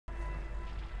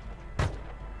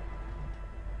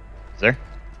there?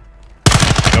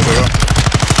 Go, go, go.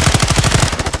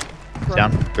 He's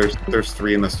down. There's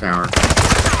 3 in this tower.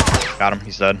 Got him.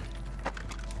 He's dead.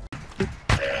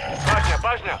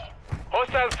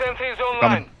 Hostile sensors online.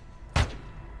 Coming.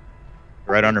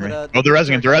 Right under me. Oh, they're rezzing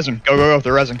him. They're rezzing. Go, go, go.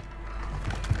 They're rezzing.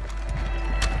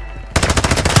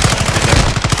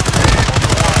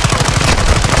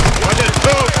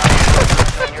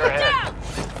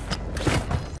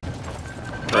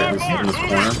 Right, he's in this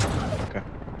corner. Okay.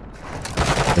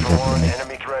 One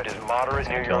enemy threat is moderate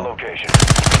near your location.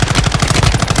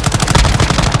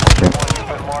 You've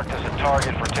been marked as a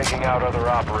target for taking out other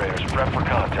operators. Prep for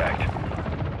contact.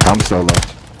 I'm solo.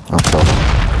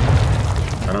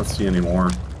 I don't see any more.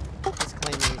 He's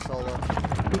claiming he's solo.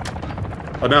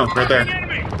 Oh no, right there.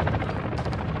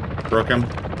 Broke him.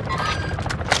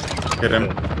 Hit him.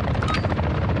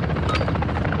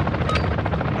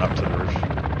 Up to the roof.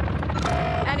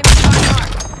 Enemy mark.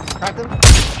 Cracked him.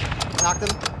 Knocked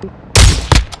him.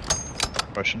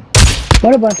 Question.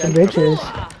 What a bunch of bitches.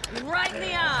 Right in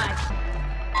the eye.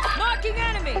 Marking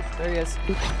enemy. There he is.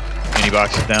 Mini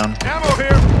box is down. Ammo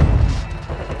here.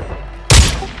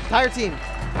 Entire team.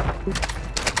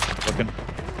 Looking.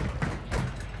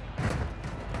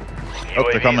 Oh,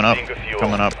 they're coming up.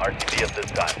 Coming up.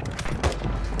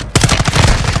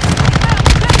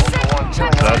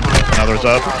 Dead. Another's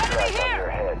up.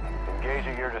 Engage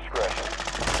at your discretion.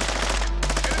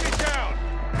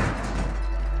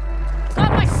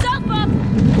 Got myself up.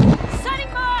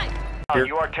 Setting mine.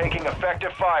 You are taking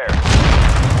effective fire.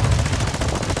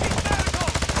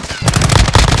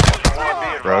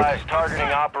 Broke. Targeting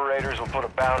operators will put a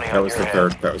bounty That on was your the head.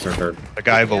 third. That was our third. The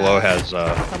guy below has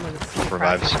Someone's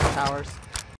revives. towers.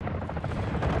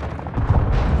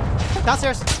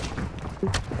 Downstairs.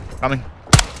 Coming.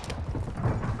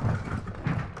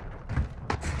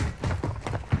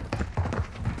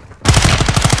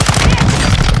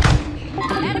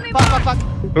 Enemy Fuck.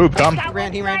 Boop, come.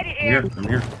 He ran. I'm here. I'm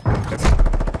here.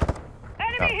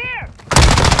 Enemy here.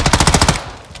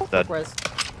 Dead. Res.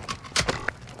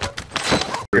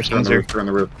 Here's They're on one's the here. roof. They're on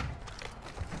the roof.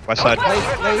 West side.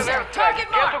 Laser. Target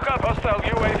mark. Hostile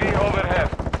UAV overhead.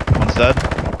 One's dead.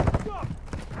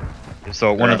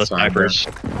 So one of the outside there. snipers.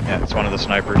 Yeah, it's one of the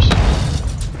snipers.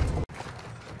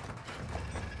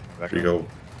 Should we go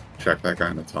check that guy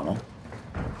in the tunnel?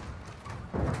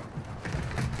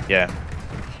 Yeah,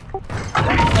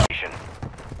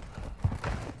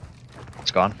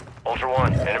 it's gone. Ultra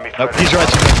One, enemy Nope, threat. he's right.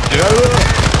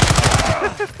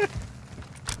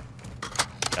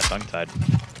 Got tongue-tied.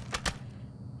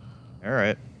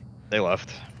 Alright, they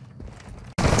left.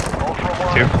 Ultra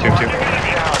One. Two.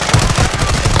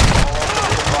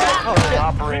 Oh shit.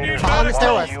 Operators Behind the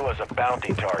stairwell. you as a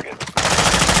bounty target.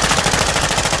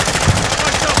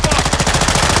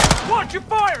 Watch your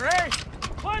fire, eh?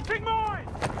 Planting mine.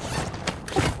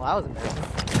 Well, that was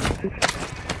embarrassing.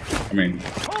 I mean,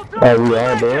 Oh, we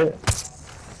all dead?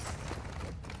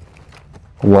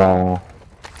 Wow.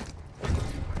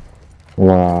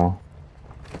 Wow.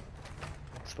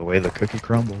 It's the way the cookie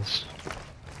crumbles.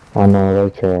 I know,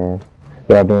 they try. Y'all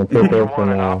doing Ultra pick up One,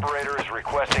 and an operator is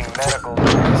requesting medical.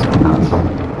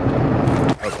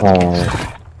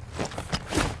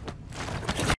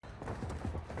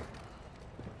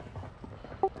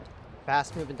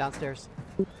 Fast moving downstairs.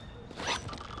 Come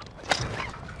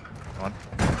on.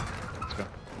 Let's go.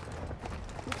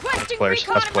 Requesting Players.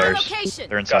 recon That's at my players. location.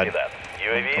 They're inside.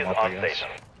 UAV is Come up, on I guess. station.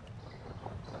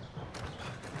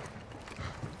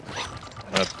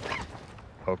 I'm gonna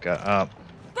poke at up.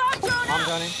 Bomb drone Bomb out.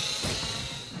 droning.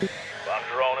 Bomb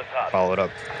drone is hot. Follow it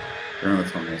up. they're on the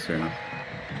tunnel soon.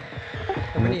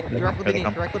 Beneath. Directly Here they beneath.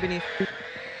 come. Directly beneath.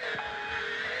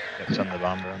 Yep, send the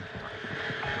bomb drone.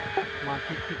 Come on,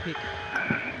 peek.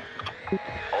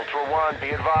 Ultra One, be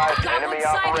advised, Got enemy one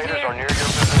sighted operators here. are near your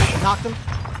position. Knocked him.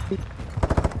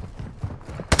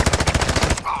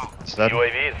 It's dead.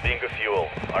 UAV is being fuel.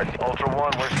 Ultra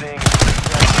One, we're seeing.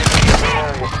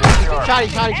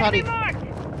 Shoddy.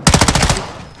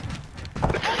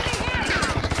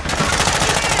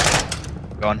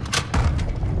 Go on.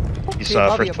 He's See,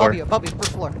 above first you, floor. above you,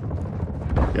 first floor.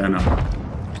 Yeah, no.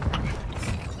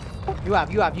 You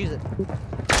have, use it.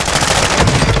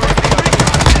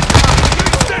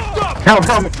 Help!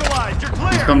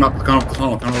 He's coming up the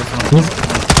tunnel.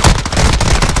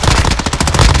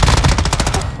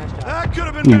 Nice job. That could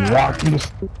have been You bad. rock this.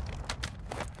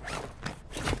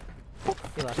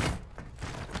 He left.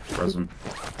 Present.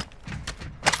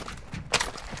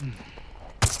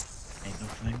 Ain't no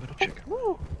thing but a chicken.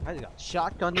 Woo! I just got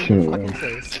shotgunned in the fucking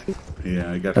face.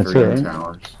 Yeah, I got That's 3 it. in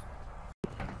towers.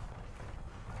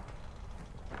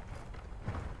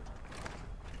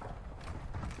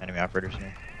 Enemy operators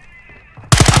here.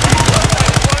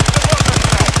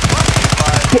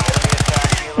 Enemy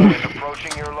attack helo is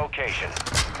approaching your location.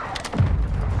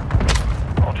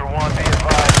 Ultra One, be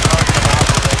advised, target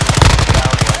operators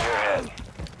bounty on your head.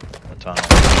 The tunnel.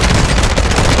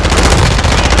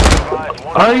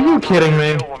 Are you kidding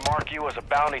me? Will mark you as a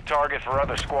bounty target for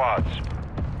other squads.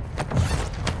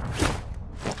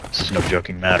 This is no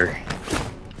joking matter.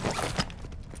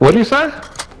 What do you say?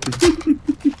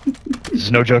 This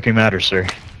is no joking matter, sir.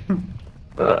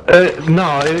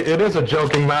 No, it is a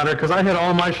joking matter because I hit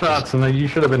all my shots and you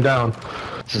should have been down.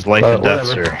 This is life and death,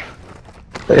 whatever.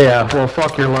 sir. Yeah, well,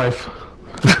 fuck your life.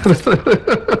 That's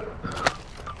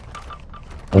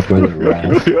where the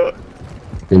rats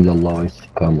in the lowest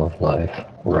form of life.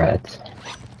 Rats.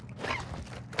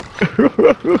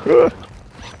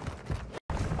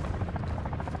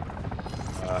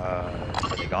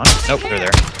 Are they gone? Nope, they're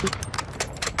there.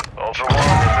 Ultra One,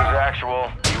 this is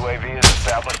actual. UAV is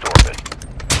established orbit.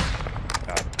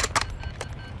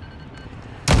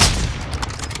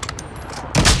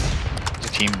 There's a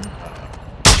team.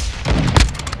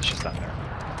 It's just down there.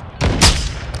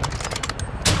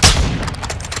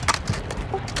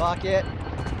 Lock it.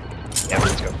 Yeah,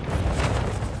 let's go.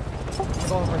 I'm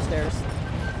going for stairs.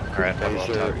 Alright,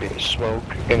 Is there any smoke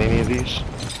in any of these?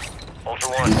 Ultra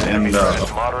One, He's in enemy threat is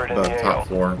moderate in the the top AO.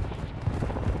 floor.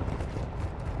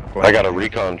 I got a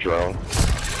recon drone.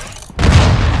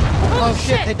 Oh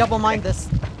shit, they double mined this.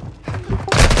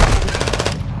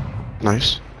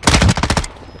 Nice.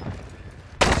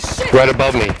 Right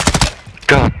above me.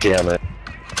 God damn it.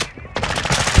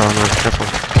 Oh no, careful.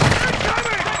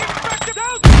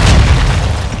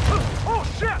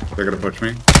 They're gonna push me.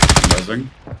 I'm buzzing.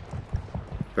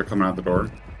 They're coming out the door.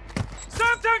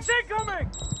 Semtex incoming!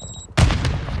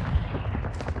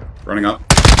 Running up.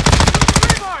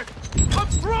 I'm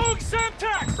throwing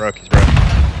Semtex! Broke, he's broke.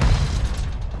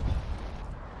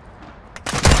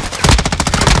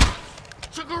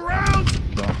 Took a round!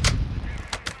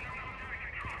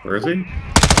 Where is he?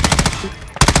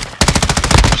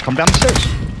 Just come down the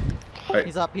stairs.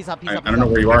 He's up, he's up, he's I up. don't know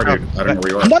where you are, dude. I don't know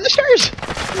where you are. Come down the stairs!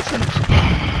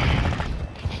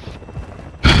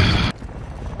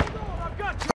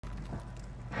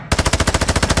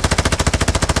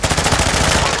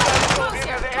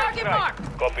 Target mark.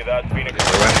 Copy that, Phoenix.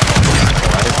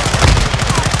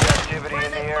 Activity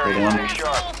in the area. Good one. Stay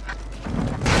sharp.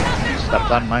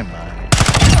 Stepped on my mind.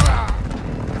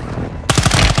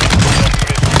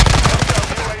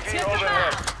 UAV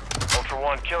overhead. Ultra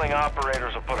One, killing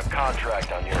operators will put a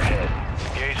contract on your head.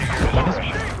 Engage at your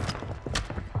discretion.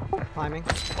 Climbing.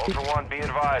 Ultra One, be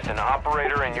advised, an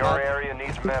operator in your area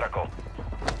needs medical.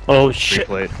 Oh shit.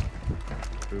 Replate.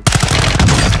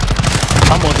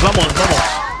 Vamos, vamos, vamos.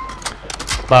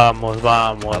 Vamos,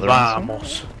 vamos, Another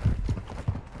vamos.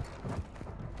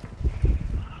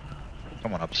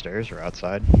 Someone upstairs or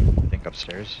outside? I think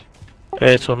upstairs.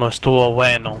 Eso no estuvo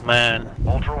bueno, man.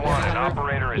 Ultra One, an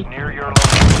operator is near your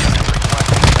location.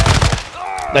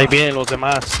 De ahí vienen los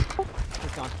demás.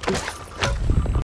 He's gone.